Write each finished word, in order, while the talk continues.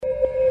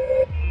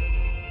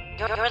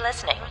You're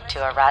listening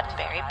to a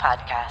Roddenberry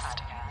podcast.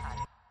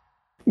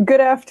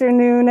 Good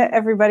afternoon,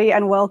 everybody,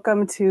 and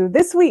welcome to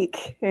This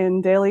Week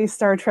in Daily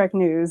Star Trek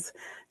News.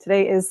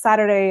 Today is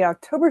Saturday,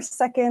 October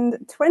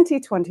 2nd,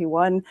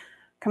 2021.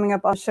 Coming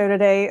up on the show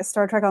today,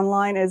 Star Trek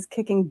Online is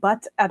kicking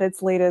butt at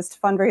its latest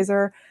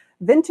fundraiser.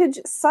 Vintage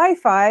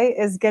sci-fi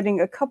is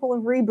getting a couple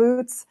of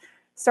reboots.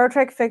 Star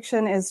Trek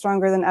fiction is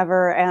stronger than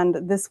ever,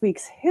 and this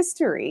week's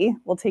history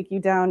will take you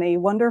down a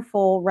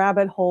wonderful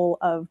rabbit hole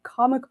of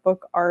comic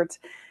book art,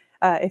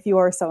 if you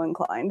are so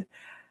inclined.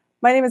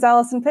 My name is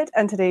Allison Pitt,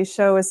 and today's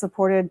show is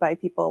supported by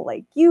people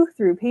like you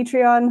through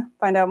Patreon.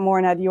 Find out more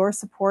and add your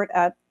support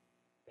at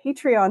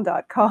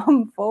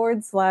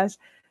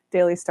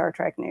patreon.com/Daily Star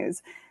Trek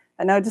News.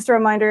 And now just a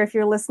reminder, if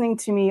you're listening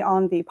to me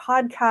on the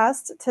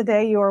podcast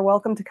today, you are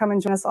welcome to come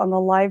and join us on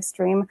the live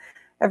stream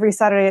every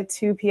Saturday at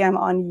 2 p.m.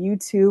 on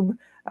YouTube.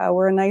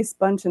 We're a nice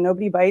bunch and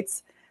nobody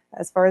bites,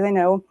 as far as I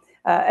know.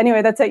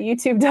 Anyway, that's at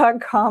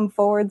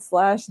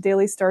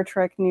youtube.com/Daily Star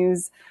Trek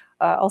News.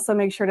 Also,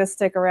 make sure to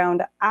stick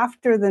around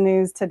after the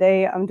news.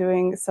 Today, I'm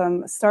doing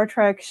some Star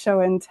Trek show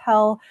and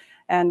tell,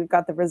 and we've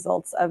got the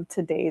results of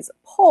today's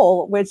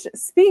poll, which,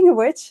 speaking of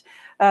which,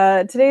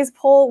 today's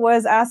poll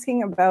was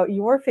asking about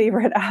your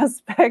favorite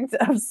aspect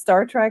of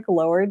Star Trek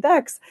Lower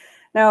Decks.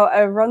 Now,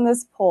 I've run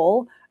this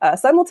poll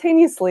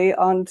simultaneously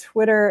on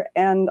Twitter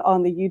and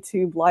on the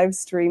YouTube live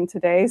stream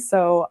today,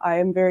 so I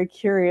am very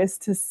curious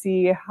to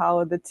see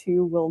how the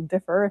two will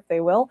differ, if they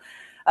will.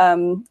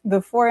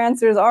 The four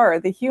answers are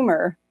the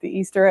humor, the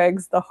Easter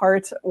eggs, the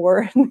heart,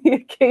 or the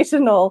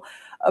occasional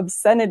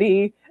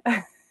obscenity.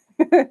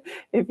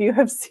 If you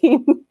have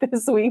seen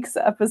this week's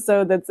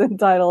episode that's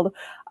entitled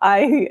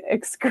I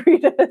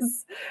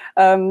Excretus,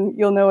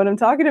 you'll know what I'm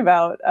talking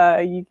about.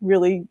 You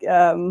really,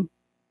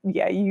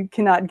 you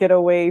cannot get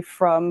away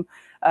from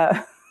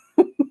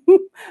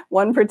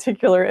one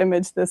particular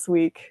image this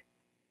week.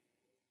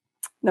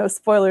 No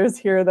spoilers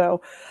here,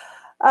 though.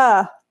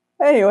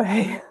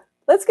 Anyway,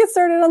 let's get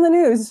started on the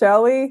news,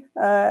 shall we?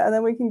 And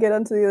then we can get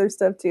onto the other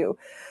stuff, too.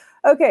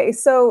 Okay,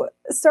 so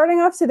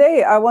starting off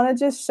today, I want to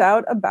just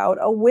shout about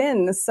a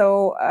win.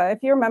 So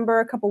if you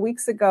remember a couple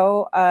weeks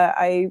ago,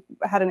 I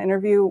had an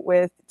interview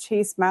with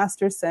Chase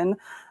Masterson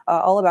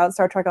all about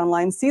Star Trek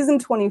Online Season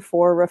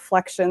 24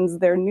 Reflections,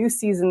 their new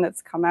season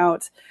that's come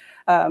out,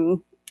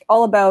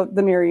 all about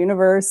the Mirror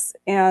Universe.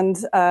 And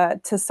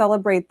to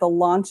celebrate the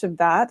launch of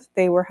that,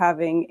 they were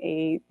having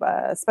a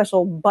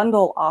special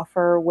bundle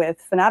offer with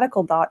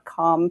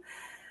Fanatical.com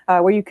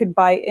where you could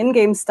buy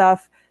in-game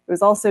stuff. There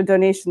was also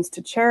donations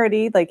to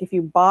charity. Like if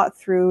you bought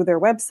through their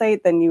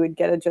website, then you would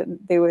get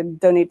they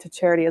would donate to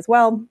charity as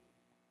well.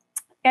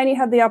 And you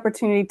had the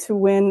opportunity to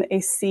win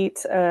a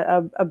seat,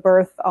 a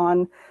berth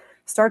on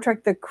Star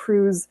Trek The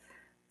Cruise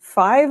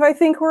 5, I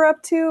think we're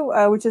up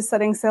to, which is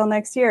setting sail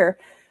next year.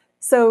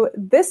 So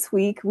this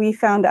week, we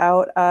found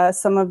out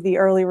some of the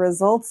early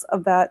results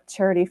of that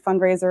charity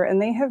fundraiser,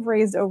 and they have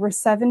raised over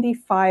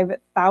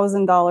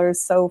 $75,000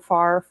 so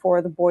far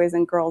for the Boys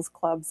and Girls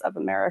Clubs of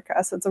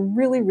America. So it's a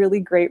really, really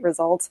great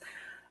result.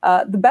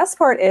 The best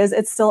part is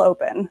it's still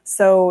open.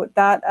 So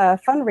that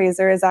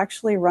fundraiser is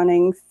actually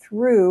running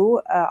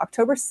through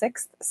October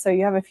 6th. So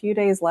you have a few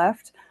days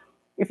left.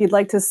 If you'd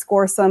like to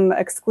score some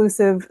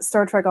exclusive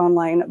Star Trek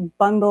Online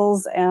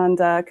bundles and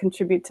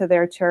contribute to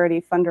their charity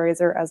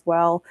fundraiser as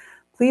well,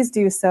 please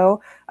do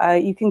so.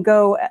 You can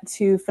go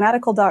to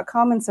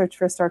fanatical.com and search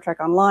for Star Trek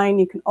Online.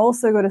 You can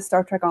also go to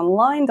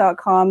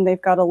StarTrekOnline.com.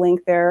 They've got a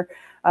link there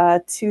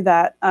to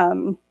that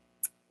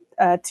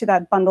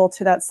bundle,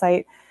 to that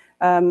site.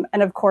 And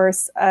of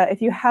course, if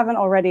you haven't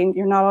already,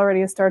 you're not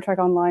already a Star Trek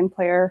Online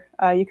player,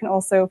 you can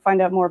also find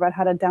out more about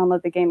how to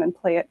download the game and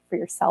play it for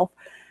yourself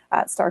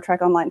at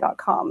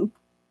StarTrekOnline.com.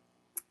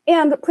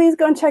 And please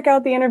go and check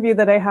out the interview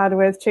that I had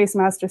with Chase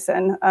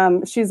Masterson.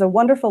 She's a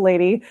wonderful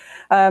lady.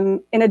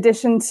 In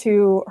addition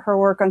to her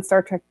work on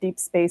Star Trek Deep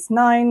Space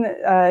Nine,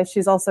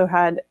 she's also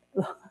had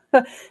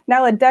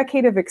now a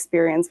decade of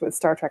experience with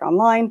Star Trek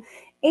Online.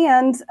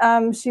 And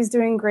she's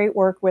doing great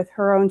work with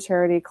her own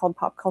charity called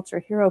Pop Culture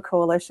Hero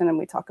Coalition, and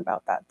we talk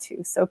about that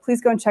too. So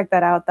please go and check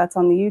that out. That's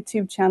on the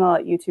YouTube channel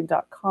at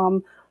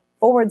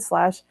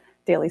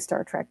youtube.com/Daily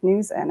Star Trek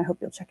News, and I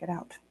hope you'll check it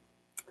out.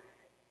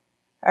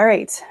 All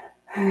right.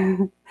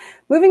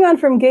 Moving on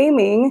from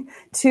gaming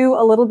to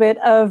a little bit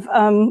of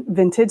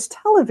vintage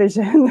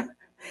television.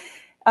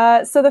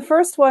 So the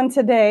first one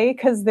today,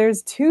 because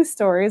there's two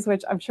stories,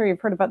 which I'm sure you've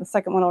heard about the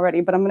second one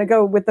already, but I'm going to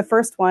go with the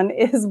first one,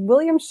 is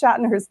William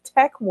Shatner's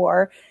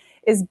TekWar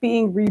is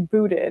being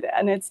rebooted.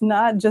 And it's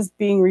not just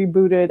being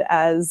rebooted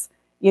as,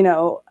 you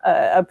know,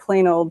 a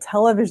plain old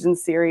television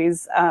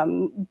series.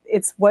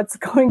 It's what's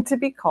going to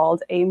be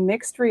called a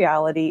mixed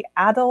reality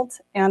adult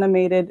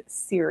animated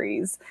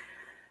series.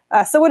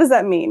 So what does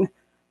that mean?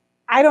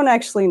 I don't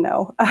actually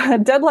know.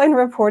 Deadline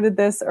reported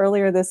this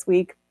earlier this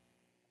week.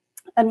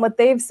 And what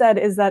they've said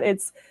is that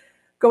it's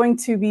going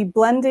to be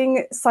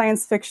blending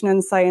science fiction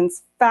and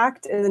science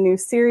fact in the new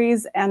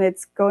series. And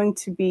it's going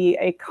to be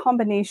a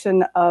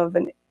combination of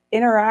an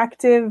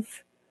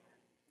interactive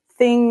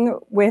thing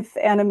with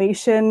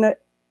animation.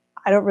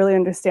 I don't really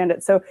understand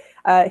it. So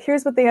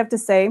here's what they have to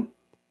say.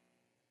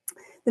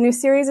 The new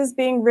series is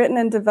being written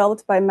and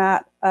developed by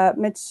Matt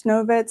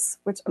Michnovitz,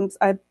 which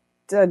I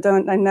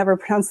never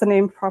pronounce the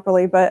name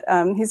properly, but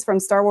he's from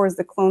Star Wars,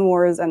 The Clone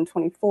Wars, and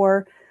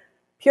 24.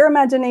 Pure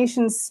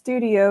Imagination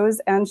Studios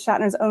and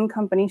Shatner's own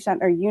company,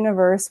 Shatner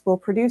Universe, will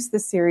produce the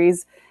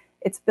series.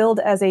 It's billed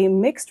as a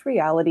mixed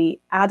reality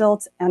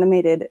adult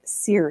animated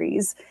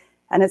series,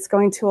 and it's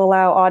going to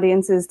allow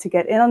audiences to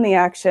get in on the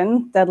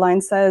action.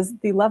 Deadline says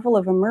the level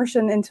of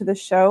immersion into the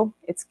show,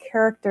 its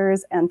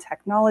characters, and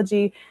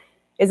technology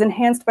is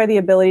enhanced by the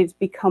ability to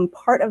become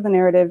part of the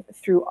narrative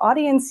through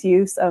audience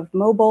use of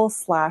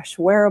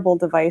mobile/wearable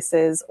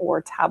devices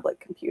or tablet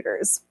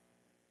computers.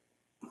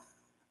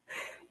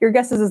 Your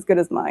guess is as good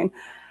as mine.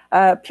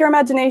 Pure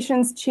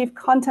Imagination's Chief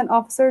Content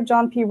Officer,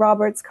 John P.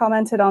 Roberts,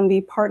 commented on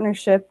the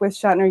partnership with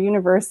Shatner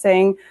Universe,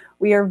 saying,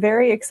 "We are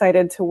very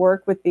excited to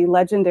work with the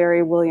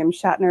legendary William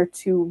Shatner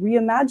to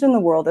reimagine the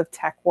world of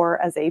TekWar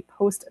as a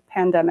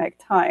post-pandemic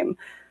time.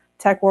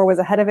 TekWar was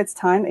ahead of its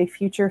time, a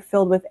future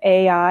filled with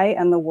AI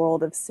and the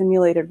world of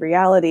simulated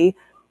reality.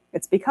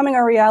 It's becoming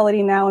our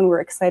reality now, and we're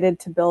excited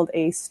to build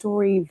a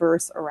story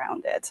verse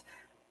around it."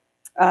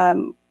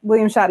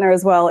 William Shatner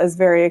as well is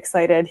very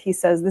excited. He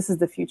says, "This is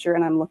the future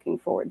and I'm looking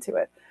forward to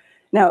it."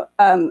 Now,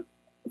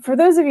 for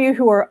those of you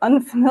who are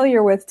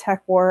unfamiliar with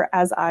TekWar,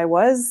 as I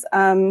was,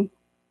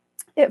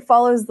 it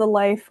follows the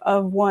life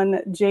of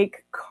one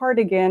Jake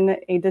Cardigan,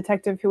 a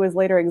detective who was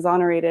later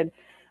exonerated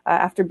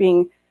after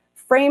being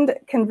framed,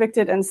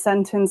 convicted, and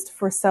sentenced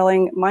for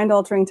selling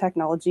mind-altering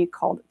technology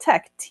called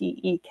Tek,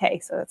 T-E-K,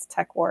 so that's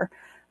TekWar.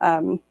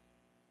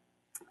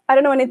 I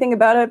don't know anything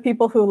about it.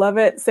 People who love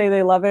it say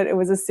they love it. It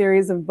was a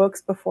series of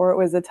books before it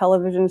was a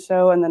television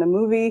show and then a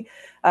movie.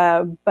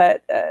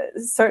 But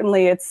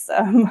certainly it's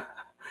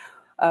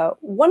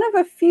one of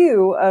a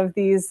few of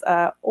these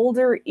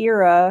older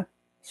era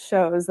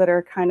shows that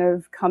are kind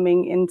of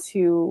coming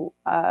into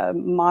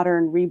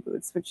modern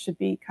reboots, which should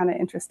be kind of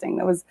interesting.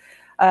 That was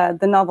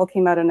the novel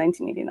came out in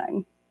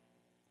 1989.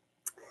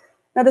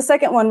 Now, the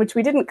second one, which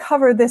we didn't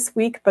cover this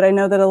week, but I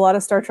know that a lot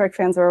of Star Trek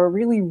fans are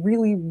really,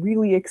 really,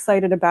 really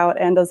excited about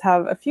and does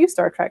have a few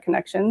Star Trek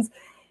connections,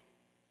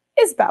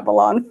 is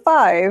Babylon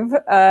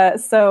 5.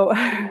 So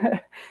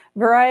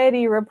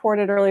Variety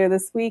reported earlier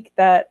this week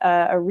that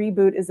a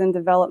reboot is in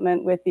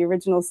development with the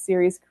original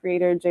series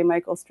creator, J.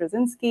 Michael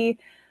Straczynski.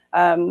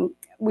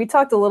 We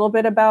talked a little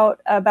bit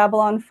about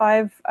Babylon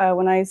 5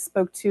 when I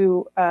spoke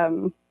to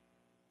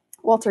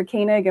Walter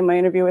Koenig in my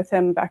interview with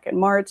him back in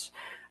March.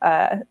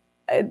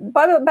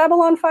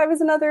 Babylon 5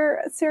 is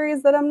another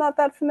series that I'm not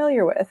that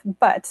familiar with,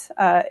 but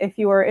if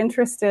you are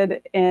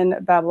interested in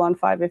Babylon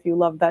 5, if you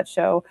love that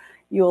show,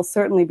 you will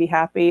certainly be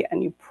happy,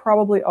 and you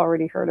probably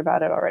already heard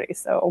about it already,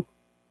 so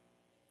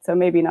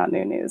maybe not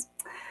new news.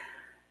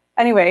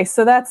 Anyway,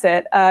 so that's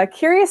it.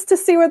 Curious to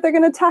see what they're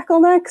going to tackle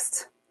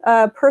next.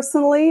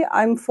 Personally,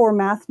 I'm for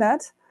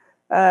MathNet,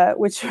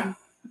 which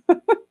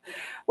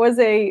was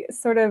a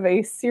sort of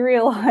a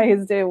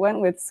serialized, it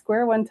went with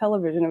Square One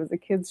Television. It was a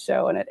kids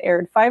show and it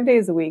aired 5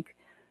 days a week.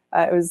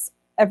 It was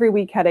every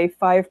week had a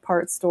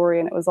 5-part story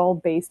and it was all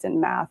based in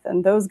math.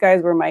 And those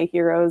guys were my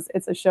heroes.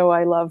 It's a show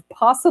I love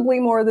possibly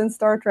more than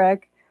Star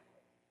Trek,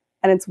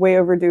 and it's way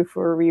overdue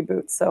for a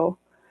reboot. So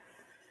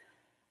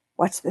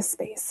watch this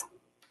space.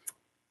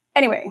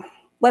 Anyway,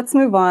 let's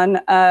move on.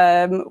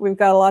 We've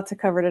got a lot to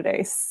cover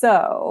today.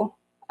 So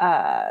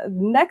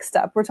next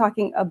up, we're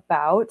talking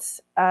about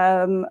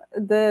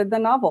the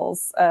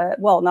novels.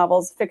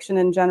 Novels, fiction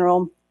in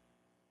general.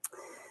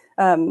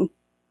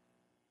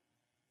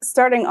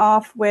 Starting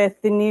off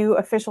with the new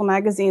official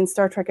magazine,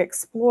 Star Trek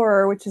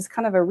Explorer, which is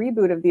kind of a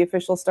reboot of the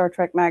official Star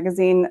Trek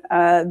magazine.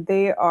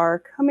 They are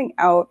coming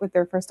out with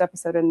their first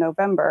episode in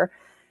November,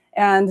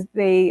 and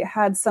they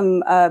had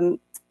some.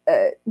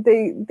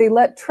 They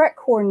let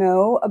TrekCore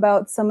know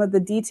about some of the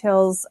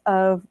details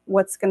of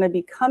what's going to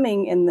be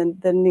coming in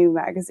the new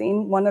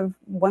magazine.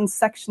 One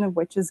section of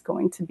which is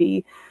going to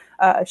be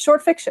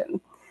short fiction.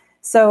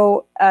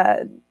 So,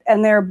 and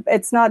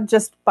it's not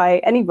just by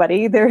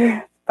anybody.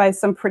 They're by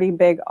some pretty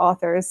big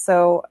authors.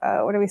 So,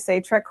 what do we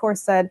say? TrekCore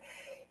said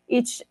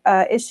each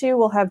issue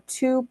will have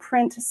 2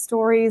 print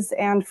stories,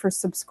 and for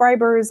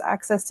subscribers,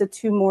 access to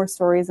 2 more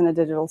stories in a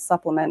digital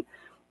supplement.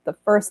 The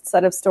first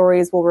set of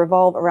stories will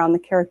revolve around the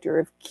character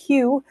of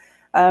Q,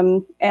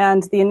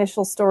 and the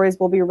initial stories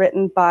will be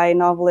written by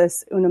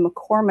novelist Una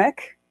McCormick,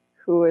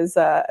 who is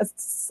a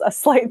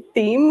slight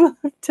theme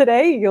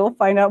today. You'll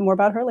find out more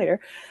about her later.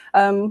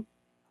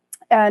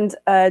 And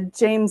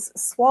James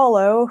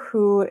Swallow,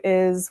 who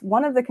is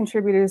one of the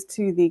contributors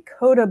to the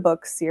Coda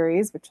book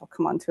series, which I'll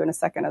come on to in a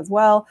second as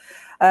well.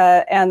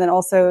 And then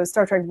also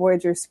Star Trek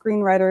Voyager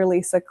screenwriter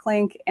Lisa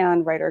Klink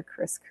and writer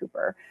Chris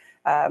Cooper.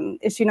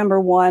 Issue number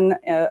 1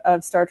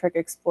 of Star Trek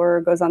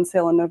Explorer goes on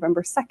sale on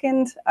November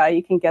 2nd.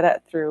 You can get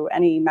it through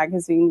any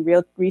magazine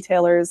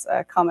retailers.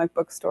 Comic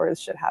book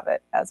stores should have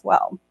it as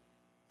well.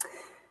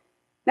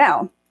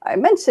 Now, I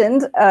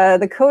mentioned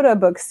the Coda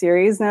book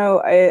series.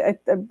 Now, I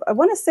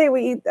want to say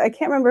I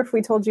can't remember if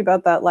we told you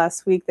about that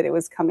last week, that it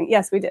was coming.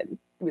 Yes, we did.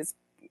 It was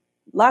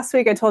last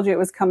week I told you it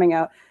was coming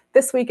out.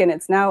 This week, and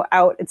it's now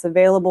out. It's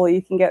available.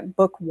 You can get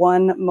book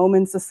 1,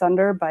 Moments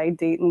Asunder by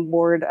Dayton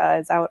Ward.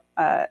 It's out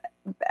at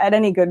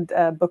any good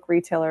book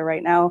retailer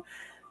right now.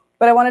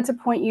 But I wanted to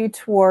point you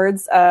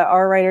towards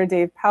our writer,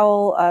 Dave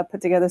Powell,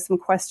 put together some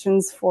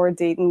questions for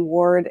Dayton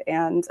Ward,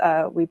 and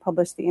we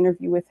published the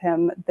interview with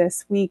him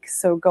this week.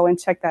 So go and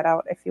check that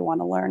out if you want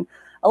to learn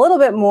a little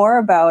bit more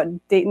about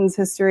Dayton's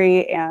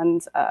history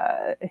and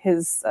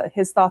his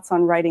thoughts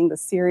on writing the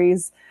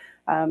series.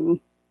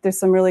 There's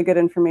some really good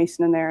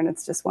information in there, and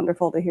it's just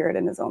wonderful to hear it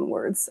in his own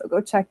words. So go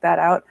check that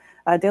out.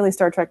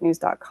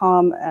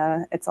 DailyStarTrekNews.com.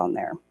 It's on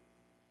there.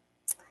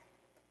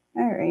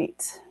 All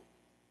right.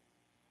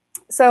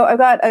 So I've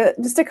got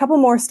just a couple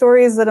more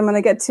stories that I'm going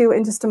to get to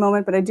in just a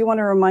moment, but I do want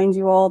to remind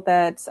you all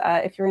that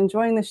if you're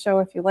enjoying the show,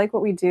 if you like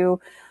what we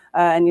do,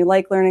 and you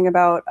like learning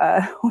about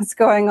what's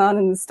going on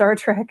in the Star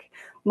Trek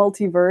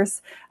multiverse,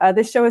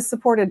 this show is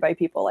supported by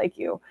people like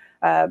you.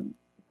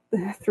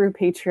 Through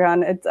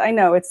Patreon. I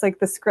know it's like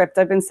the script.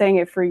 I've been saying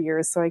it for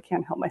years, so I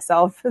can't help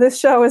myself. This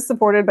show is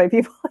supported by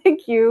people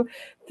like you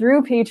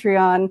through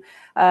Patreon.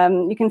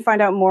 You can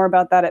find out more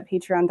about that at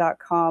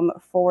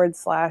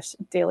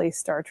patreon.com/Daily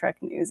Star Trek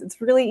News. It's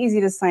really easy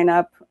to sign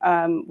up.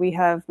 We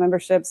have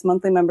memberships,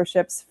 monthly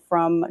memberships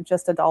from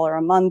just $1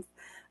 a month.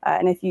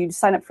 And if you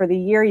sign up for the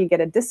year, you get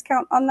a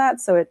discount on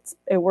that. So it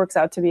works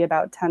out to be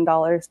about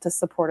 $10 to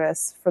support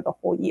us for the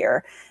whole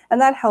year.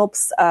 And that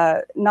helps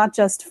not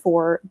just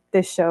for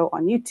this show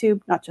on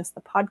YouTube, not just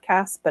the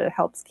podcast, but it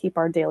helps keep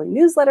our daily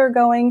newsletter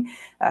going,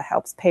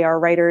 helps pay our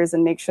writers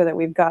and make sure that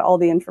we've got all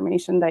the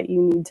information that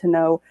you need to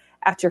know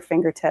at your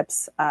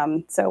fingertips.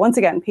 So once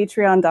again,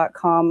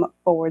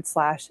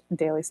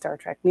 patreon.com/Daily Star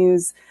Trek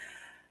News.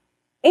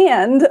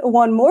 And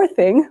one more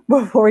thing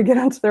before we get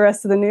on to the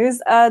rest of the news,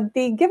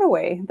 the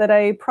giveaway that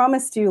I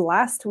promised you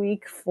last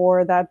week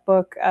for that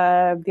book,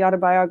 the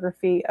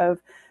autobiography of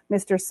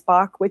Mr.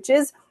 Spock, which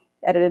is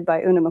edited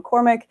by Una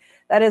McCormick,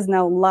 that is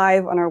now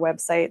live on our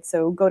website.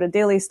 So go to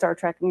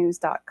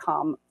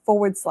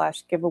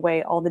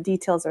dailystartreknews.com/giveaway. All the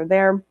details are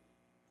there.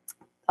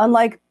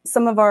 Unlike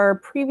some of our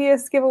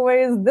previous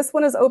giveaways, this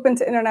one is open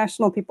to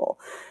international people.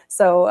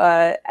 So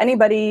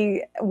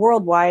anybody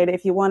worldwide,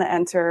 if you want to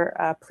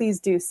enter,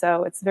 please do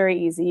so. It's very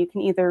easy. You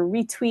can either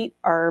retweet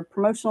our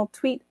promotional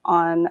tweet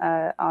on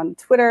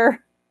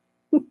Twitter.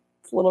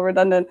 It's a little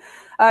redundant.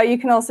 You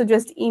can also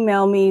just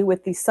email me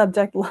with the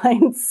subject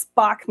line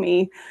 "Spock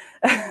me,"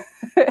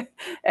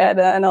 and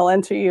I'll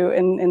enter you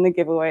in the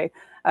giveaway.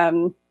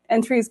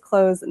 Entries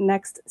close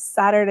next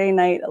Saturday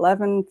night,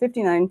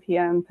 11:59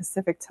 p.m.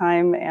 Pacific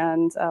time,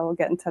 and we'll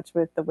get in touch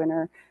with the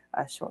winner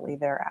shortly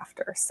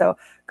thereafter. So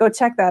go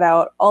check that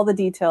out. All the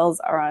details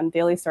are on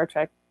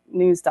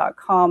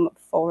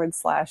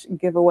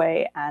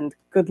dailystartreknews.com/giveaway, and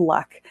good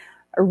luck.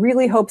 I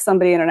really hope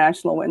somebody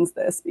international wins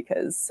this,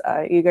 because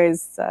you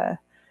guys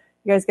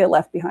get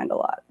left behind a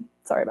lot.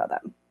 Sorry about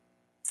that.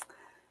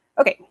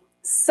 Okay.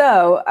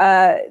 So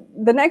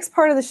the next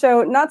part of the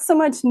show, not so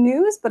much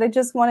news, but I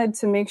just wanted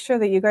to make sure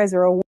that you guys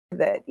are aware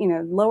that,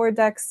 Lower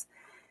Decks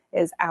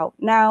is out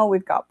now.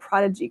 We've got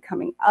Prodigy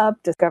coming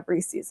up.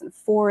 Discovery Season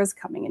 4 is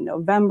coming in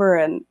November,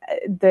 and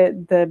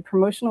the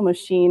promotional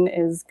machine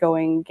is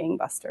going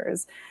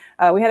gangbusters.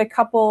 We had a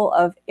couple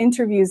of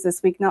interviews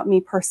this week, not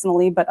me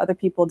personally, but other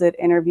people did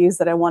interviews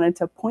that I wanted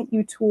to point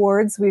you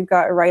towards. We've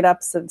got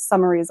write-ups and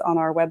summaries on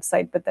our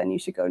website, but then you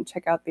should go and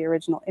check out the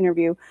original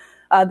interview.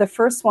 The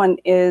first one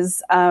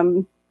is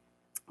a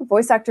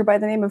voice actor by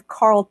the name of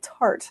Carl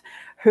Tart,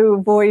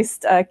 who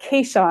voiced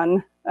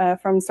Kayshawn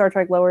from Star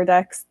Trek Lower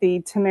Decks,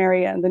 the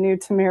new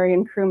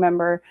Temerian crew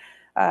member.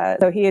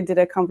 So he did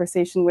a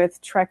conversation with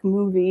Trek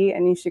Movie,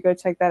 and you should go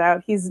check that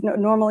out. He's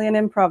normally an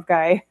improv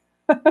guy.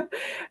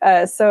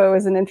 So it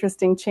was an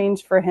interesting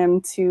change for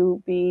him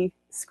to be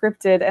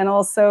scripted. And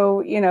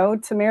also,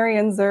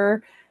 Temerians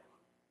are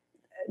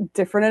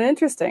different and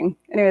interesting.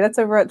 Anyway, that's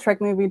over at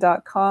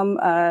trekmovie.com.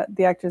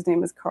 The actor's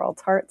name is Carl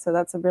Tart, so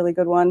that's a really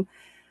good one.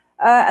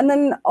 And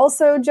then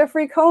also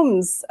Jeffrey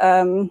Combs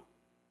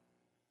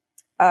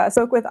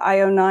spoke with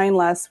IO9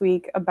 last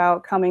week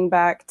about coming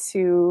back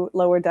to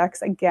Lower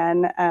Decks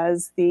again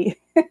as the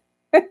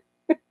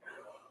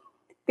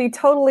the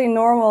totally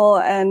normal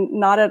and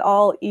not at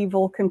all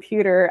evil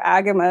computer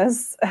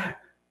Agamas,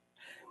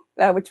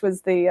 which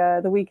was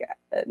the week,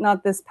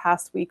 not this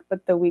past week,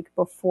 but the week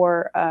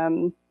before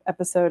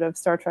episode of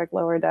Star Trek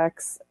Lower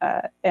Decks,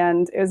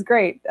 and it was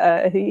great.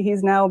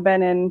 He's now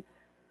been in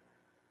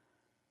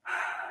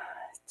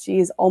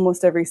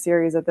almost every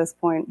series at this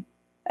point.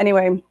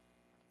 Anyway,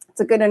 it's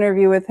a good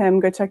interview with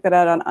him. Go check that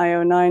out on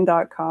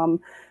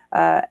io9.com.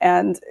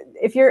 And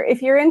if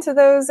you're into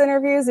those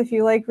interviews, if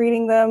you like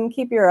reading them,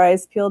 keep your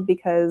eyes peeled,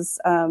 because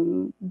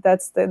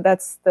that's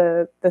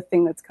the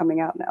thing that's coming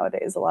out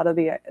nowadays. A lot of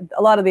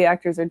the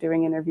actors are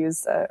doing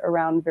interviews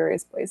around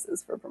various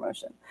places for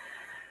promotion.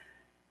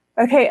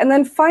 Okay, and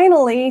then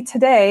finally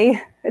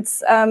today,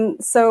 I'm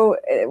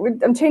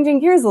changing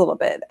gears a little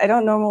bit. I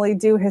don't normally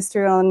do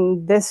history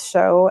on this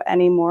show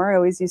anymore. I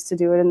always used to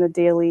do it in the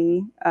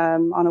daily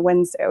on a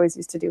Wednesday. I always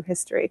used to do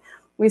history.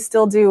 We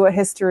still do a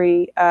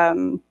history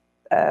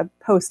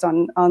post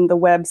on the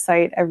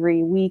website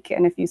every week,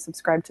 and if you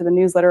subscribe to the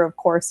newsletter, of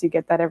course, you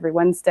get that every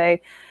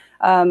Wednesday.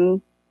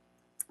 And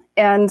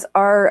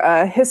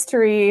our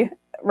history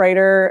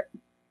writer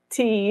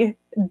T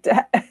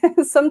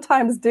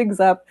sometimes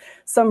digs up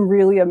some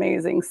really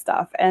amazing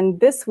stuff. And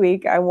this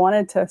week I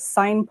wanted to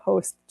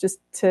signpost just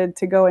to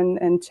go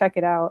and check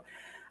it out.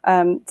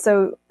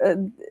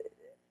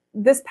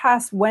 This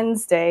past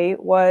Wednesday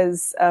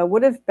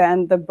would have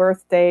been the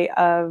birthday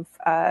of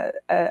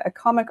a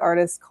comic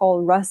artist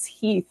called Russ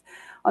Heath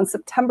on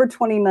September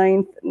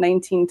 29th,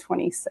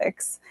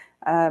 1926.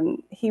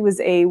 He was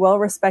a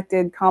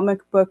well-respected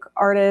comic book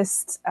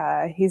artist.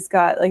 He's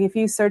got, like, if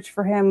you search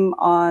for him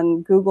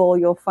on Google,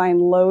 you'll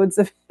find loads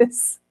of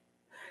his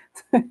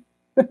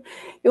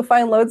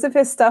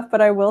stuff,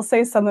 but I will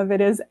say some of it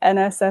is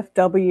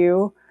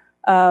NSFW.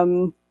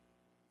 I'm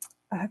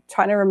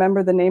trying to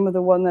remember the name of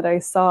the one that I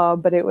saw,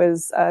 but it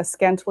was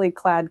scantily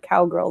clad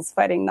cowgirls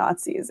fighting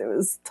Nazis. It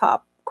was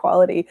top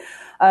quality.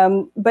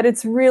 But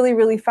it's really,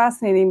 really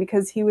fascinating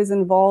because he was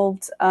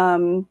involved.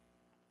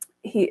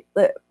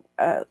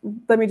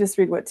 Let me just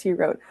read what T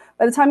wrote.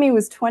 By the time he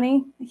was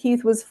 20,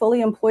 Heath was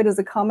fully employed as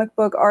a comic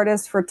book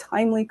artist for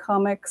Timely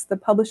Comics, the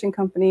publishing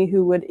company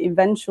who would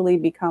eventually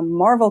become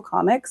Marvel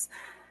Comics.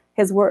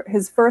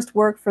 His first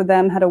work for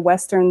them had a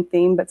Western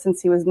theme, but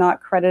since he was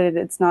not credited,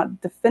 it's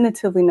not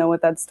definitively know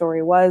what that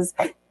story was.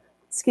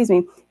 Excuse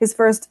me. His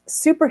first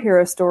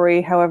superhero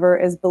story, however,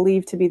 is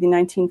believed to be the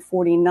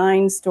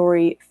 1949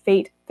 story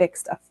Fate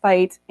Fixed a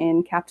Fight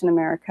in Captain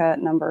America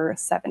number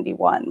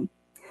 71.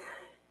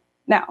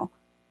 Now,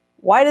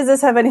 why does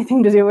this have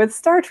anything to do with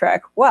Star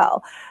Trek?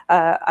 Well,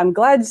 I'm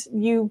glad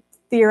you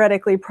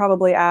theoretically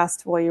probably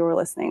asked while you were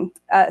listening.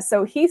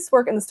 So Heath's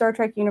work in the Star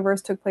Trek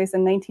universe took place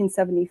in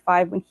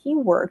 1975 when he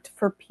worked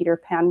for Peter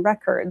Pan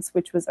Records,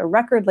 which was a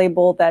record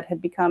label that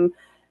had become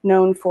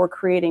known for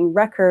creating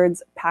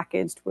records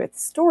packaged with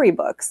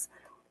storybooks.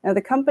 Now,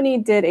 the company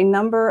did a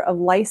number of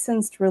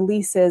licensed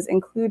releases,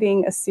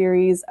 including a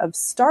series of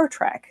Star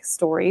Trek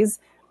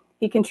stories.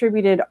 He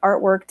contributed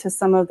artwork to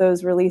some of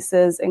those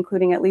releases,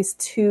 including at least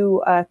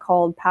two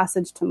called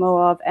Passage to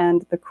Moab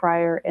and The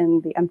Crier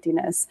in the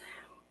Emptiness.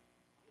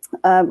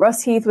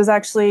 Russ Heath was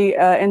actually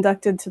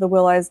inducted to the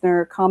Will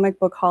Eisner Comic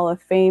Book Hall of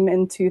Fame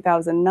in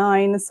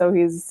 2009, so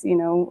he's,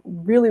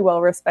 really well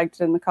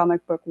respected in the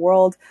comic book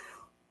world.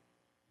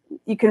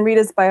 You can read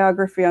his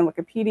biography on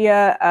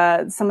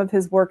Wikipedia. Some of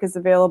his work is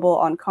available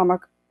on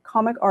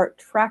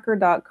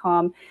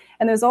comicarttracker.com,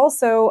 and there's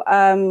also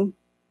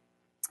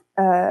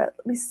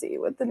let me see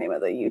what the name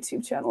of the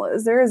YouTube channel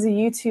is. There is a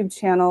YouTube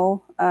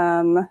channel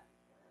by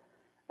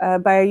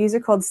a user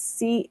called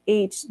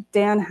C.H.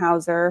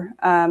 Danhauser,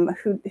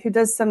 who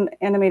does some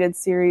animated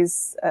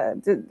series.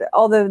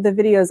 All the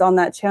videos on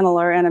that channel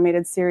are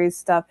animated series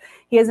stuff.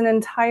 He has an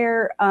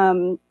entire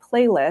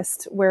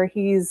playlist where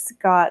he's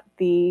got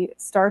the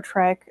Star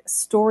Trek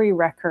story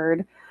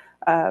record.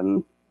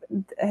 How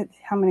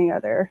many are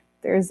there?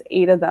 There's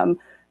 8 of them.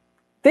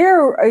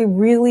 They're a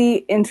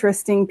really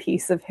interesting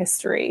piece of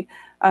history.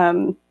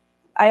 I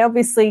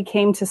obviously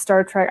came to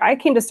Star Trek. I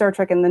came to Star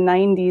Trek in the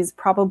 90s,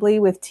 probably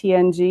with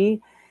TNG.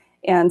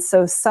 And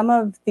so some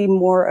of the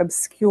more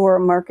obscure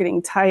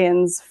marketing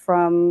tie-ins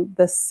from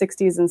the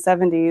 60s and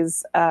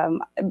 70s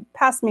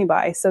passed me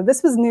by. So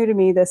this was new to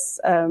me this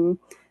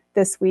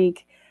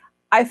week.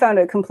 I found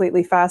it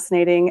completely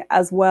fascinating,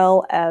 as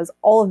well as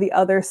all of the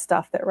other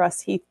stuff that Russ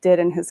Heath did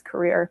in his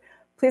career.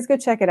 Please go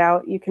check it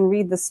out. You can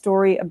read the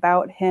story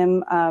about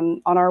him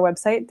on our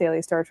website,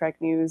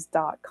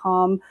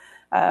 dailystartreknews.com.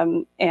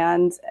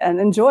 And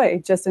enjoy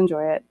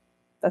it.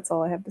 That's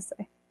all I have to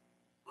say.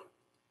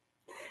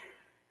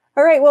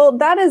 All right, well,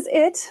 that is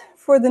it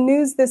for the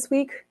news this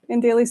week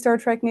in Daily Star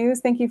Trek News.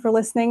 Thank you for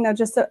listening. Now,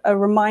 just a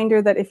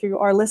reminder that if you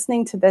are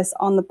listening to this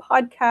on the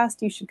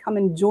podcast, you should come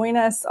and join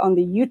us on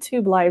the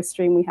YouTube live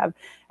stream. We have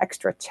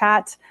extra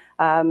chat.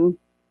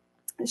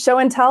 Show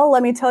and tell,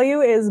 let me tell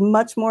you, is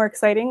much more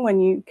exciting when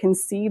you can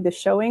see the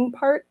showing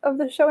part of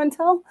the show and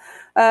tell.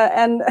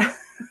 And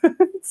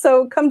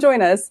so come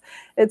join us.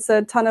 It's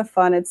a ton of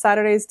fun. It's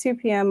Saturdays, 2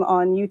 p.m.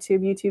 on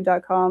YouTube,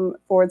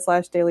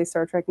 youtube.com/Daily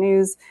Star Trek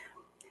News.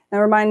 A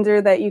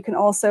reminder that you can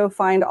also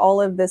find all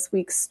of this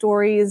week's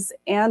stories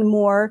and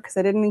more, because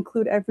I didn't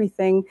include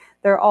everything.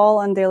 They're all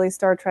on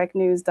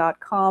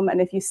dailystartreknews.com. And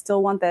if you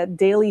still want that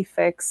daily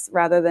fix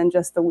rather than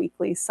just the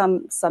weekly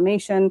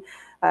summation,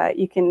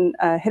 you can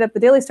hit up the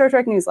Daily Star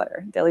Trek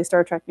newsletter,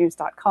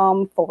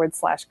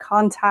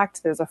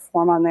 dailystartreknews.com/contact. There's a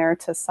form on there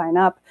to sign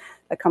up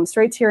that comes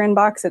straight to your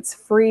inbox. It's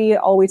free.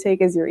 All we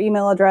take is your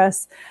email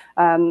address,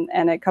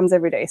 and it comes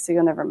every day, so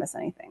you'll never miss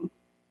anything.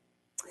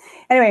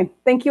 Anyway,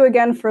 thank you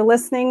again for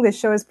listening. This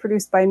show is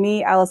produced by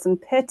me, Allison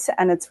Pitt,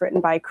 and it's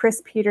written by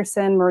Chris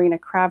Peterson, Marina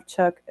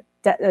Kravchuk,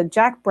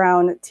 Jack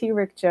Brown, T.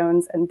 Rick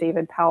Jones, and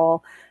David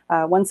Powell.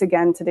 Once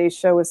again, today's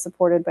show is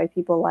supported by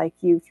people like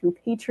you through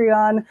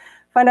Patreon.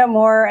 Find out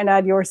more and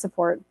add your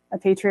support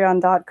at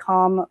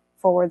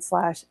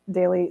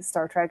patreon.com/daily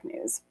Star Trek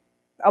news.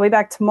 I'll be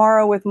back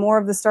tomorrow with more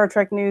of the Star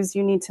Trek news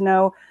you need to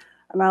know.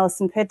 I'm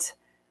Allison Pitt.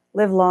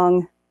 Live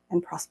long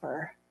and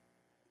prosper.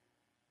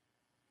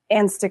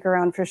 And stick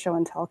around for show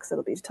and tell because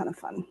it'll be a ton of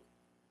fun.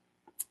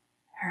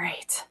 All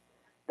right.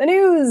 The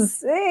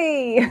news.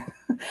 Hey.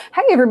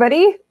 Hey,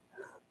 everybody.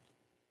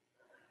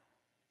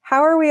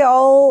 How are we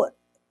all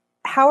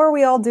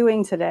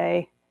doing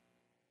today?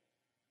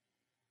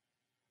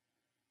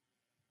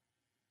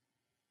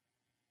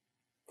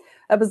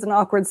 That was an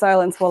awkward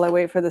silence while I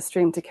wait for the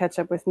stream to catch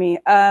up with me.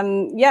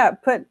 Yeah,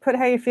 put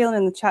how you're feeling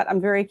in the chat. I'm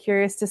very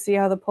curious to see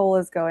how the poll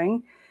is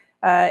going.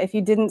 If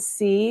you didn't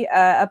see,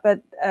 up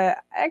at I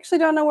actually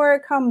don't know where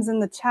it comes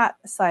in the chat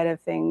side of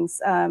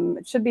things.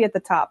 It should be at the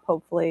top,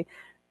 hopefully.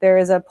 There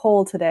is a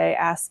poll today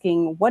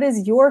asking, what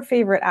is your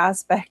favorite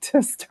aspect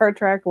of Star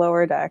Trek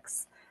Lower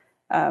Decks?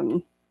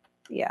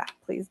 Yeah,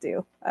 please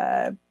do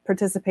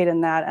participate in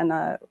that. And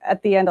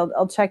at the end,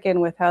 I'll check in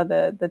with how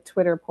the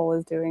Twitter poll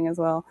is doing as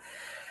well.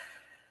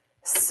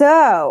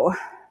 So,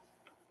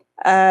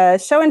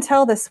 show and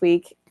tell this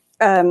week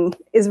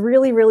is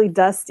really, really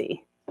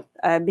dusty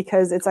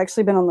because it's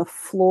actually been on the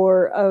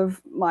floor of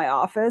my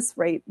office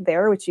right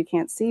there, which you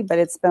can't see, but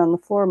it's been on the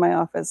floor of my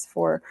office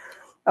for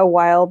a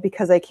while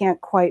because I can't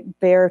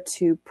quite bear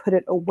to put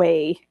it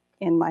away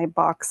in my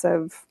box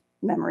of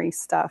memory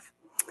stuff.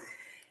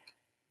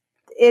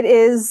 It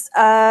is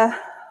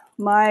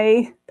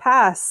my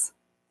pass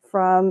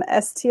from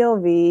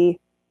STLV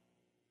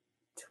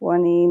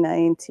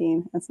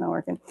 2019. That's not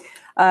working.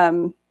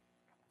 STLV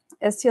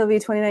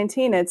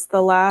 2019. It's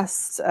the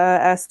last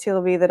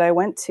STLV that I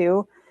went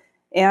to,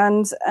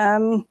 and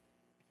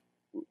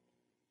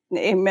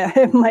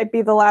it might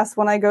be the last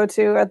one I go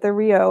to at the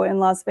Rio in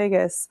Las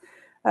Vegas.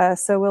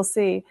 So we'll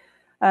see.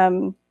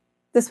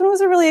 This one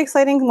was a really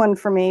exciting one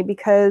for me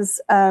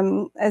because,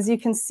 as you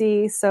can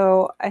see,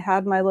 so I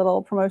had my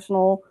little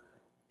promotional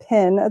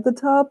pin at the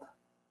top.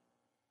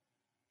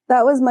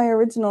 That was my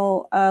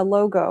original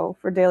logo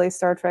for Daily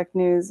Star Trek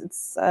News.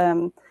 It's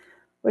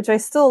which I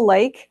still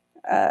like.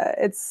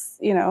 It's,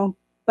 you know,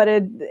 but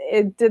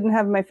it didn't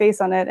have my face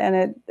on it,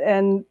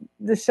 and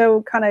the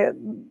show kind of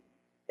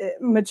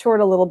matured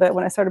a little bit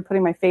when I started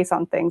putting my face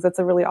on things. That's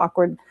a really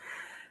awkward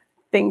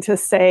thing to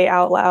say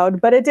out loud,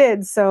 but it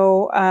did.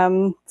 So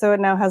so it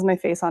now has my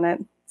face on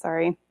it.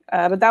 Sorry,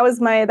 but that was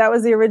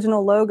the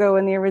original logo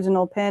and the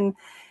original pin.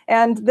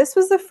 And this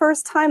was the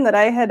first time that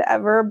I had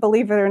ever,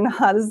 believe it or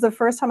not, this is the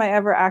first time I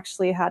ever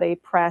actually had a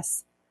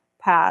press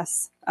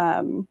pass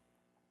at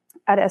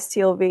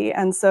STLV.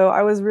 And so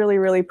I was really,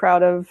 really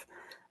proud of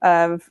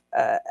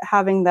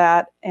having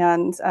that.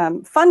 And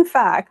fun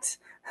fact,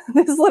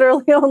 this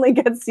literally only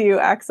gets you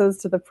access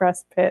to the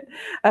press pit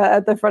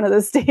at the front of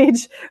the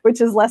stage,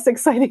 which is less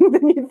exciting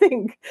than you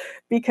think.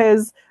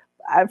 Because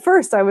at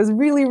first I was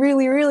really,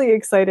 really, really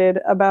excited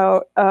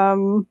about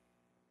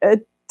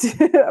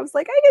I was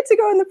like, I get to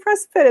go in the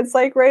press pit. It's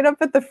like right up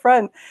at the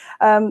front.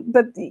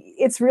 But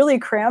it's really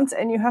cramped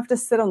and you have to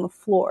sit on the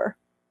floor.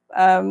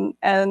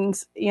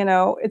 And, you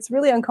know, it's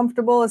really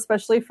uncomfortable,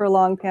 especially for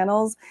long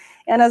panels.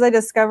 And as I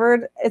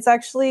discovered, it's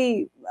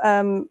actually,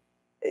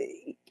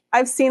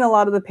 I've seen a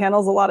lot of the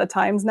panels a lot of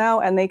times now,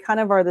 and they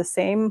kind of are the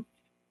same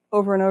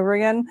over and over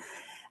again.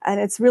 And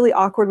it's really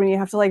awkward when you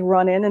have to like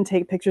run in and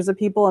take pictures of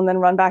people and then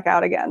run back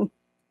out again.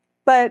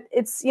 But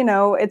it's, you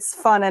know, it's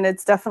fun, and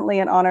it's definitely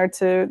an honor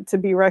to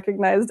be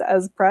recognized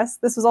as press.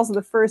 This was also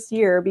the first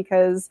year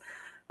because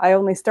I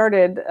only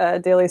started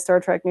Daily Star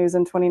Trek News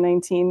in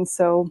 2019.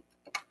 So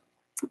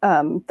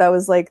that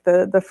was like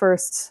the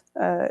first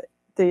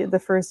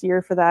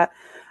year for that.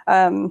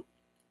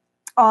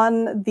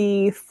 On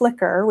the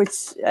Flickr,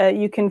 which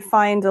you can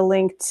find a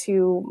link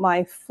to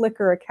my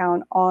Flickr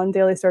account on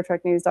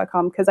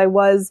dailystartreknews.com, because I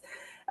was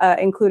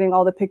including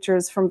all the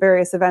pictures from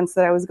various events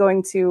that I was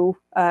going to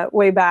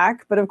way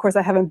back. But of course,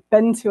 I haven't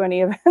been to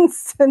any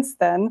events since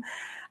then.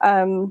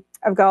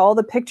 I've got all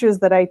the pictures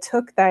that I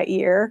took that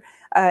year,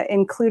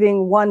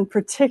 including one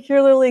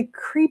particularly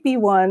creepy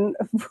one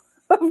of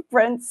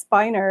Brent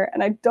Spiner.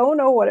 And I don't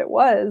know what it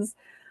was,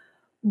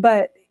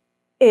 but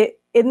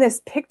in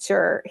this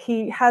picture,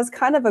 he has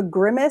kind of a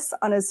grimace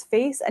on his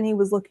face, and he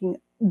was looking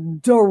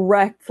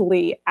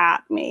directly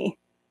at me.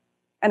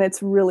 And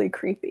it's really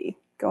creepy.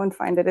 Go and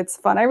find it. It's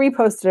fun. I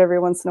repost it every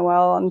once in a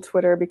while on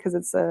Twitter because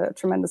it's a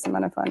tremendous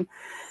amount of fun.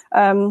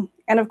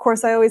 And of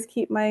course, I always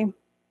keep my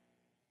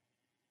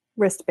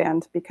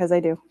wristband because I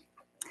do.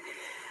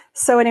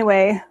 So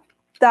anyway,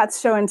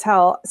 that's show and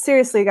tell.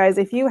 Seriously, guys,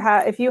 if you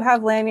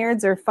have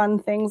lanyards or fun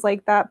things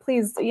like that,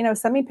 please, you know,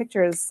 send me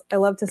pictures. I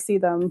love to see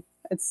them.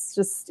 It's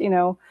just, you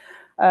know,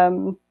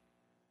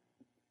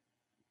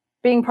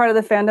 being part of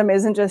the fandom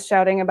isn't just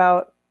shouting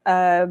about,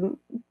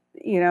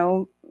 you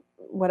know,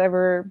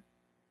 whatever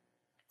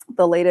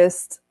the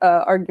latest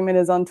argument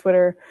is on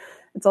Twitter.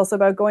 It's also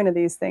about going to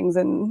these things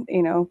and,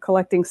 you know,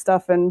 collecting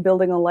stuff and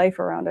building a life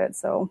around it.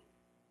 So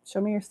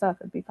Show me your stuff.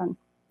 It'd be fun.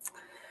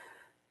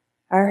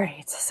 All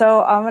right.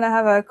 So I'm going to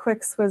have a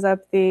quick swizz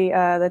up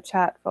the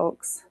chat,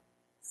 folks.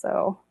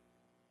 So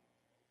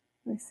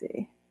let me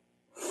see.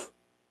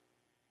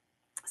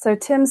 So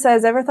Tim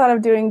says, ever thought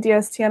of doing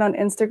DSTN on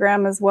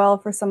Instagram as well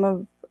for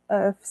some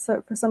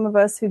of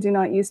us who do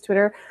not use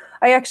Twitter?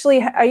 I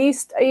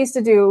used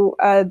to do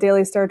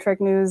daily Star Trek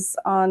news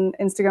on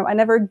Instagram. I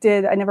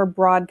never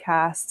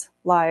broadcast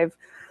live.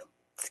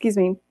 Excuse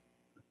me.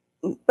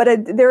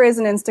 But there is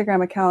an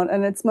Instagram account,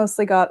 and it's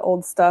mostly got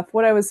old stuff.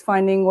 What I was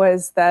finding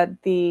was that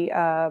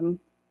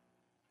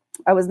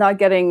I was not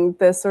getting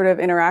the sort of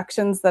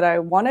interactions that I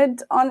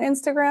wanted on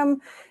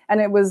Instagram,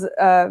 and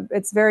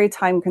it's very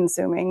time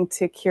consuming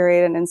to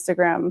curate an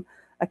Instagram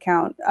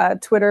account.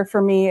 Twitter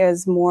for me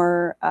is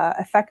more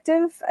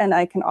effective, and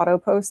I can auto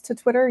post to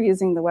Twitter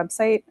using the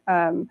website.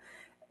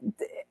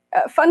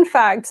 Fun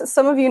fact,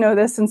 some of you know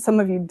this and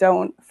some of you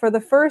don't. For the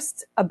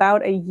first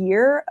about a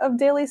year of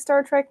daily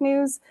Star Trek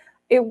news,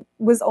 it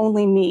was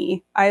only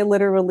me. I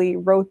literally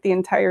wrote the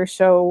entire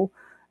show,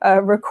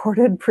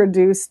 recorded,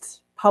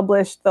 produced,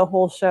 published the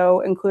whole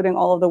show, including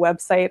all of the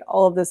website,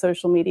 all of the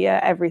social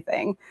media,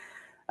 everything.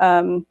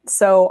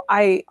 So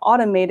I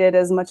automated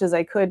as much as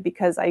I could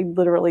because I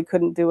literally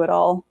couldn't do it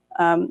all.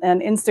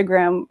 And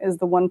Instagram is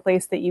the one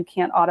place that you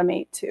can't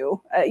automate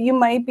to. You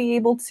might be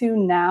able to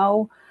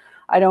now.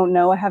 I don't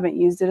know. I haven't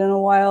used it in a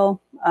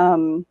while.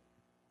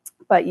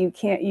 But you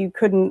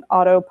couldn't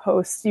auto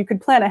post. You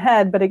could plan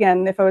ahead, but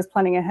again, if I was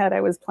planning ahead,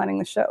 I was planning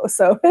the show.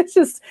 So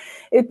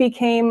it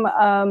became,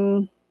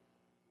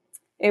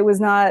 it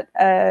wasn't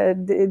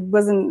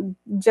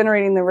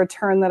generating the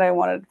return that I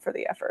wanted for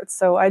the effort.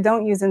 So I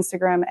don't use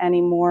Instagram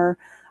anymore.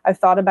 I've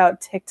thought about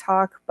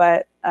TikTok,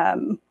 but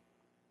I'm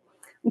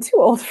too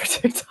old for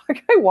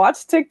TikTok. I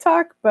watch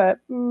TikTok, but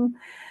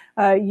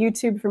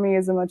YouTube for me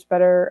is a much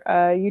better,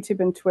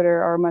 YouTube and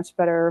Twitter are much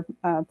better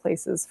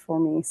places for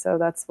me. So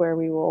that's where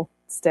we will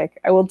stick.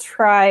 I will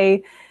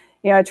try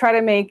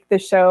to make the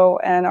show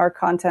and our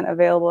content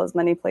available as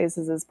many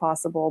places as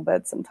possible,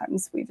 but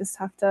sometimes we just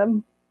have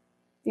to,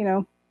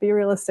 be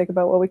realistic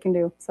about what we can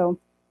do. So,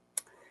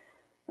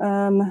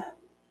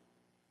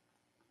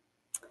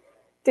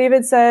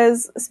 David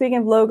says, speaking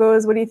of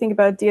logos, what do you think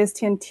about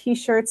DSTN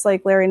t-shirts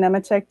like Larry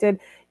Nemeczek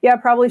did? Yeah,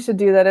 probably should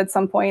do that at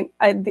some point.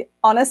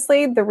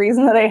 Honestly, the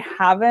reason that I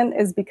haven't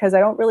is because I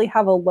don't really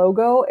have a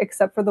logo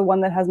except for the one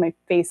that has my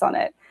face on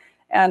it.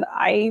 And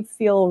I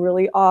feel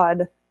really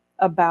odd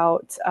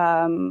about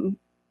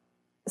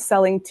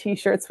selling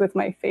t-shirts with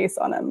my face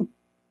on them.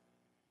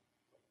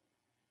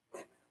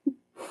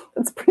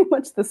 That's pretty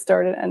much the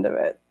start and end of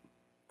it.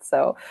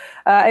 So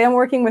I am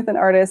working with an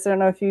artist. I don't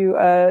know if you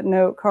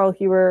know Carl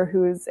Hewer,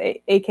 who's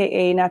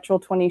AKA Natural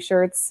 20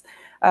 Shirts.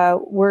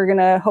 We're going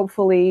to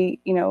hopefully,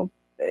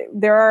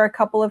 there are a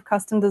couple of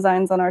custom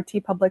designs on our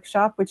TeePublic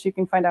shop, which you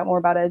can find out more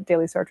about at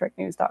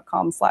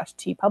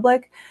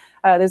dailystartreknews.com/TeePublic.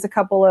 There's a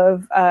couple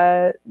of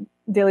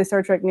Daily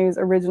Star Trek News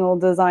original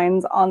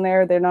designs on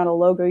there. They're not a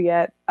logo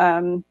yet,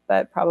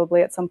 but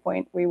probably at some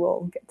point we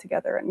will get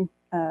together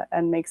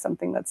and make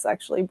something that's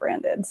actually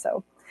branded.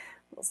 So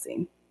we'll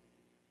see.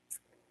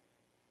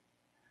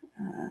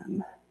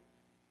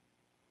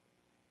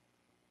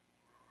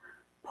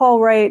 Paul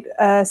Wright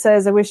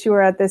says, I wish you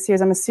were at this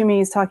year's. I'm assuming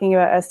he's talking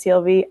about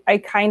STLV. I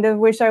kind of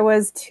wish I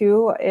was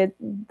too.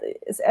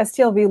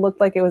 STLV looked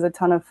like it was a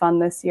ton of fun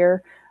this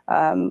year,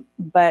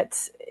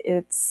 but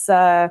it's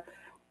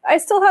I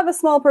still have a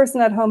small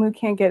person at home who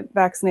can't get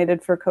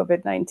vaccinated for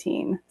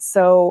COVID-19.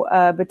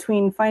 So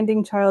between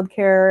finding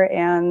childcare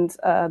and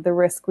the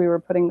risk we were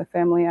putting the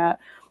family at,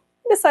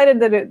 decided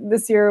that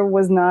this year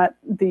was not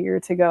the year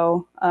to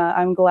go.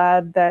 I'm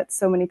glad that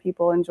so many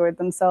people enjoyed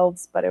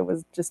themselves, but it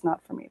was just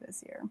not for me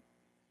this year.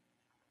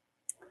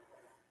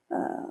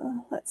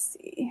 Let's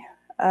see.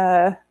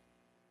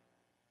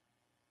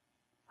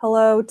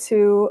 Hello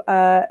to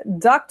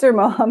Dr.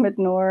 Mohammed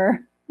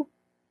Noor,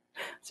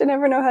 which I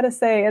never know how to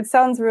say. It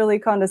sounds really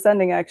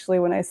condescending, actually,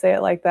 when I say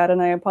it like that,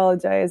 and I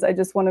apologize. I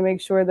just want to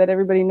make sure that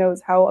everybody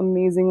knows how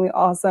amazingly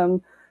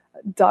awesome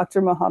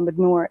Dr. Mohammed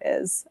Noor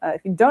is.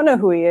 If you don't know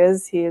who he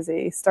is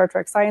a Star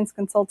Trek science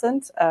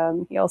consultant.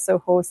 He also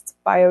hosts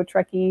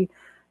BioTrekkie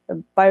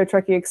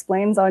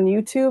Explains on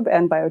YouTube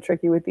and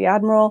BioTrekkie with the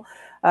Admiral.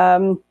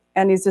 And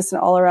he's just an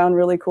all-around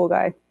really cool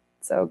guy.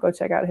 So go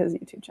check out his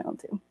YouTube channel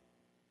too.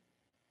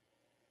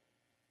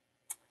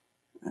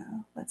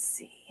 Let's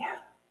see.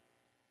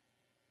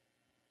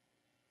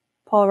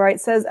 Paul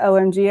Wright says,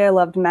 OMG, I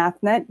loved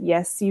MathNet.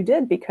 Yes, you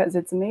did, because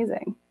it's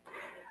amazing.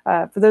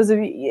 For those of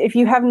you, if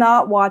you have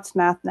not watched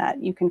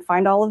MathNet, you can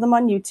find all of them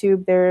on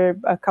YouTube. There are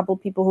a couple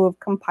people who have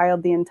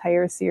compiled the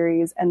entire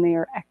series, and they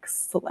are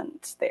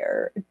excellent.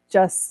 They're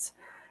just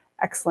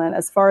excellent.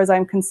 As far as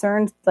I'm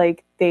concerned,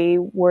 like, they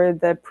were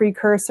the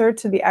precursor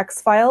to the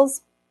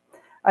X-Files.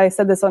 I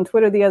said this on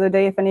Twitter the other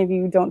day. If any of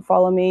you don't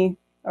follow me,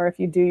 or if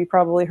you do, you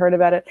probably heard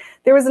about it.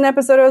 There was an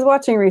episode I was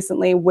watching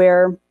recently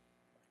where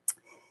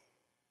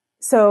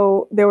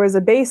there was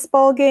a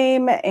baseball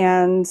game,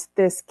 and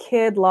this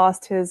kid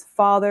lost his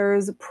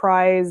father's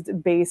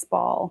prized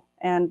baseball.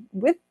 And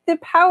with the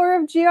power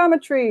of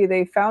geometry,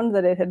 they found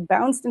that it had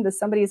bounced into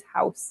somebody's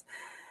house.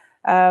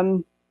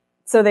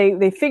 So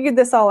they figured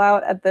this all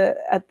out at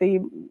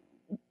the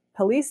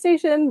police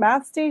station,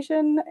 math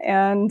station,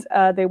 and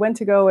they went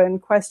to go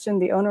and question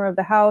the owner of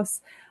the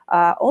house,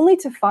 only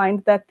to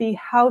find that the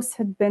house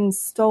had been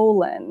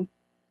stolen.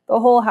 The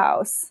whole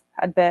house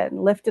had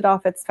been lifted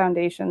off its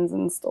foundations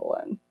and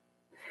stolen.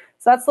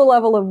 So that's the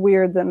level of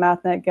weird that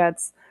MathNet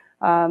gets,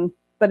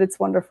 but it's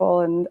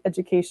wonderful and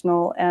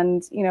educational.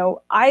 And, you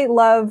know, I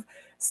love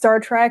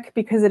Star Trek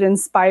because it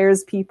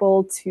inspires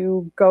people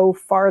to go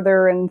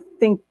farther and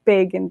think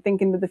big and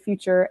think into the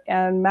future.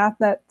 And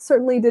MathNet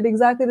certainly did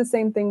exactly the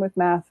same thing with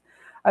math.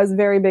 I was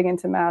very big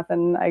into math,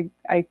 and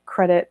I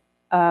credit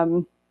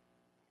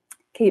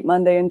Kate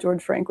Monday and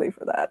George Franklin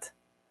for that.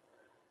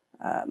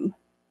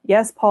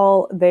 Yes,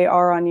 Paul, they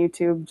are on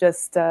YouTube.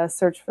 Just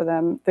search for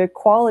them. The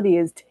quality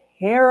is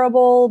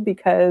terrible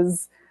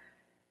because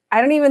I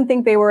don't even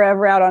think they were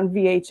ever out on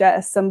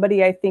VHS.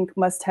 Somebody, I think,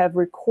 must have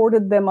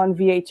recorded them on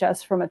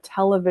VHS from a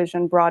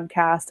television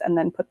broadcast and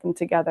then put them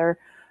together.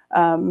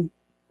 Who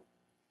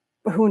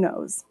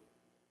knows?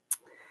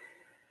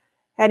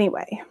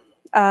 Anyway,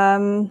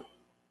 I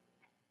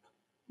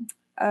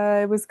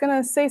was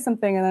going to say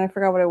something and then I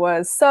forgot what it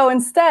was. So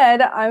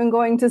instead, I'm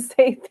going to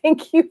say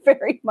thank you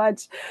very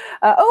much.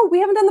 Oh,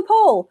 we haven't done the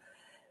poll.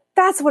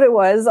 That's what it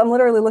was. I'm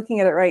literally looking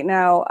at it right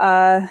now.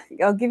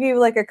 I'll give you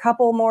like a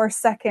couple more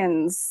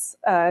seconds.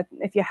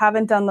 If you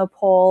haven't done the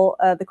poll,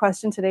 the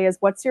question today is,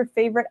 what's your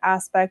favorite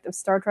aspect of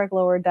Star Trek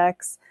Lower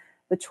Decks?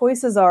 The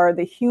choices are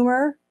the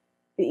humor,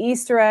 the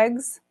Easter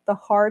eggs, the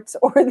heart,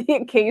 or the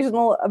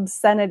occasional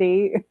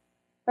obscenity.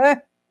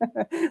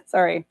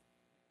 Sorry.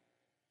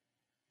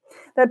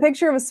 That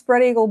picture of a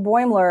spread eagle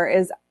Boimler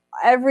is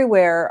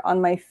everywhere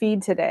on my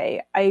feed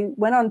today. I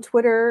went on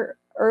Twitter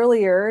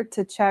earlier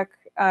to check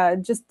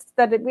just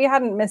that we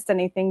hadn't missed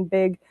anything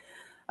big.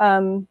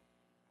 And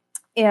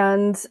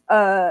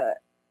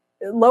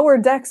Lower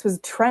Decks was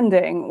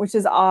trending, which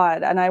is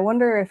odd. And I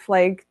wonder if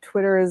like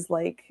Twitter is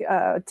like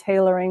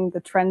tailoring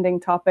the trending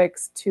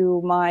topics to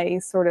my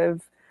sort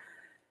of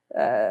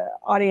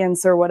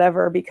audience or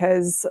whatever,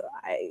 because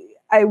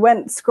I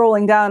went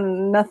scrolling down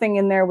and nothing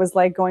in there was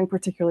like going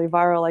particularly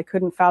viral. I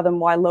couldn't fathom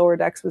why Lower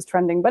Decks was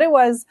trending, but it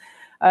was.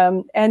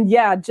 And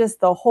yeah, just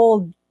the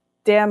whole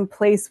damn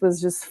place was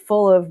just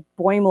full of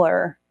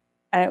Boimler,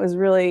 and it was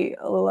really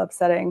a little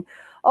upsetting.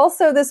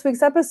 Also, this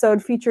week's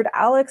episode featured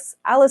Alice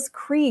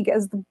Krieg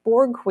as the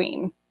Borg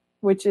Queen,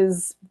 which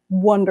is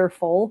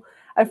wonderful.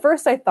 At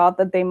first, I thought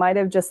that they might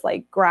have just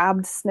like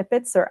grabbed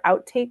snippets or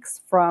outtakes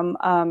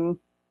from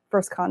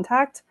First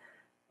Contact,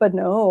 but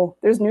no,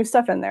 there's new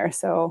stuff in there.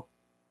 So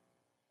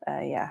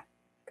yeah,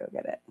 go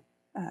get it.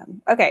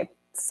 Okay,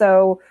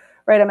 so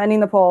right, I'm ending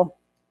the poll.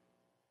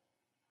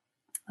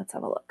 Let's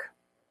have a look.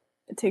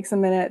 It takes a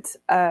minute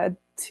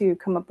to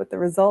come up with the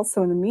results.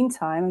 So in the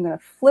meantime, I'm going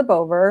to flip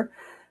over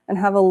and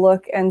have a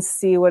look and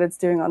see what it's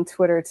doing on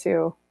Twitter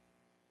too.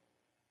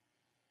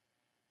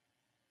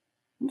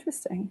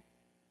 Interesting.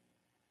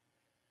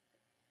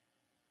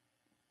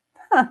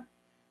 Huh.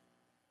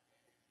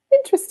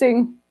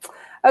 Interesting.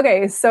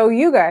 Okay, so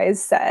you guys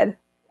said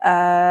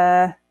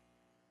the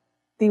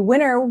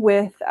winner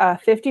with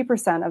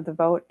 50% of the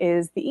vote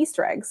is the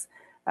Easter eggs.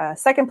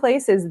 Second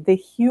place is the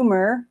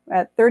humor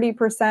at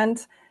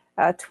 30%.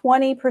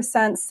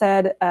 20%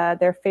 said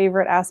their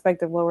favorite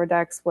aspect of Lower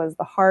Decks was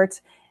the heart,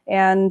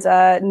 and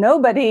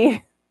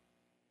nobody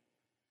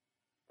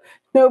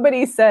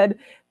said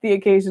the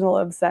occasional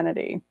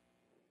obscenity.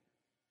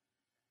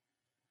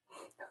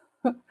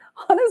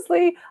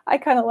 Honestly, I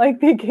kind of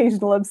like the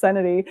occasional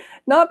obscenity,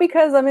 not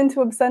because I'm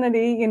into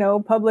obscenity, you know,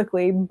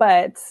 publicly,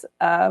 but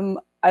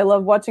I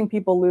love watching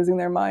people losing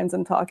their minds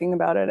and talking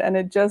about it, and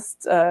it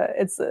just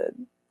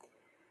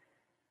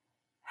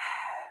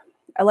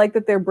I like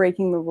that they're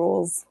breaking the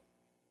rules.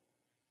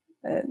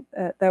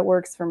 That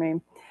works for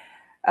me.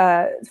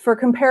 For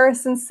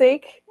comparison's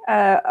sake,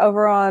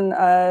 over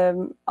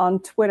on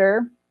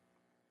Twitter,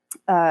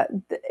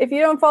 if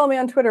you don't follow me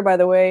on Twitter, by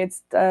the way,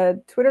 it's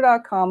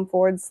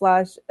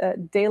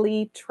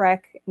twitter.com/Daily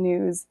Trek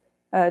News.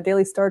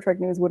 Daily Star Trek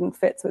News wouldn't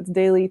fit, so it's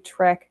Daily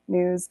Trek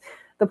News.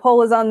 The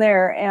poll is on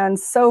there, and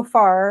so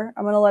far,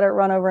 I'm going to let it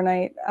run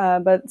overnight,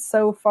 but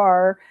so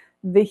far,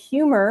 the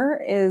humor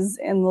is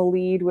in the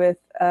lead with,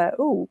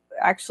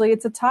 actually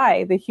it's a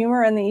tie. The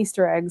humor and the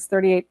Easter eggs,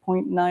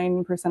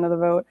 38.9% of the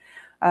vote,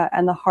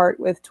 and the heart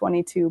with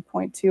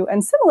 22.2%.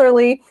 And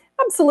similarly,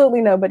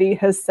 absolutely nobody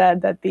has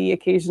said that the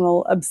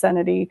occasional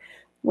obscenity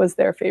was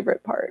their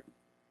favorite part.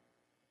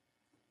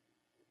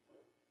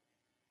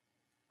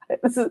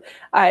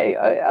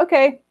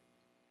 Okay,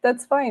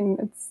 that's fine.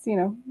 It's, you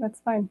know, that's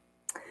fine.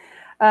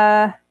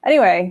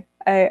 Anyway,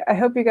 I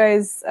hope you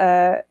guys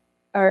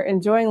are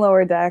enjoying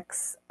Lower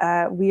Decks.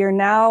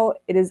 It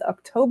is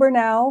October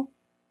now,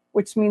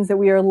 which means that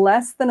we are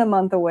less than a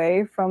month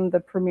away from the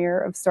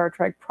premiere of Star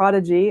Trek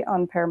Prodigy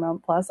on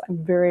Paramount Plus.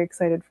 I'm very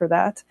excited for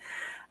that.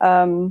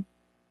 You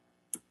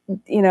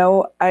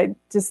know, I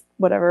just,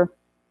 whatever.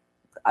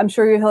 I'm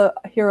sure you'll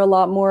hear a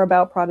lot more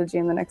about Prodigy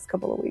in the next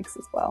couple of weeks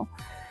as well.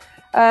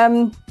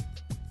 All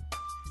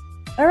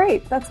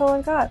right, that's all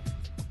I've got.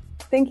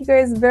 Thank you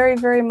guys very,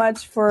 very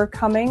much for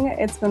coming.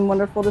 It's been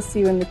wonderful to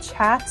see you in the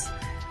chat.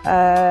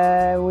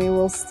 We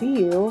will see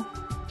you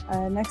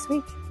next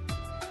week.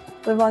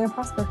 Live long and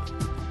prosper.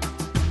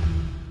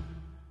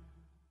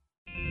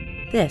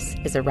 This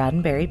is a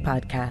Roddenberry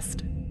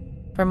podcast.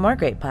 For more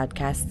great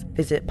podcasts,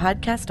 visit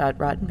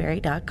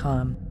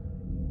podcast.roddenberry.com.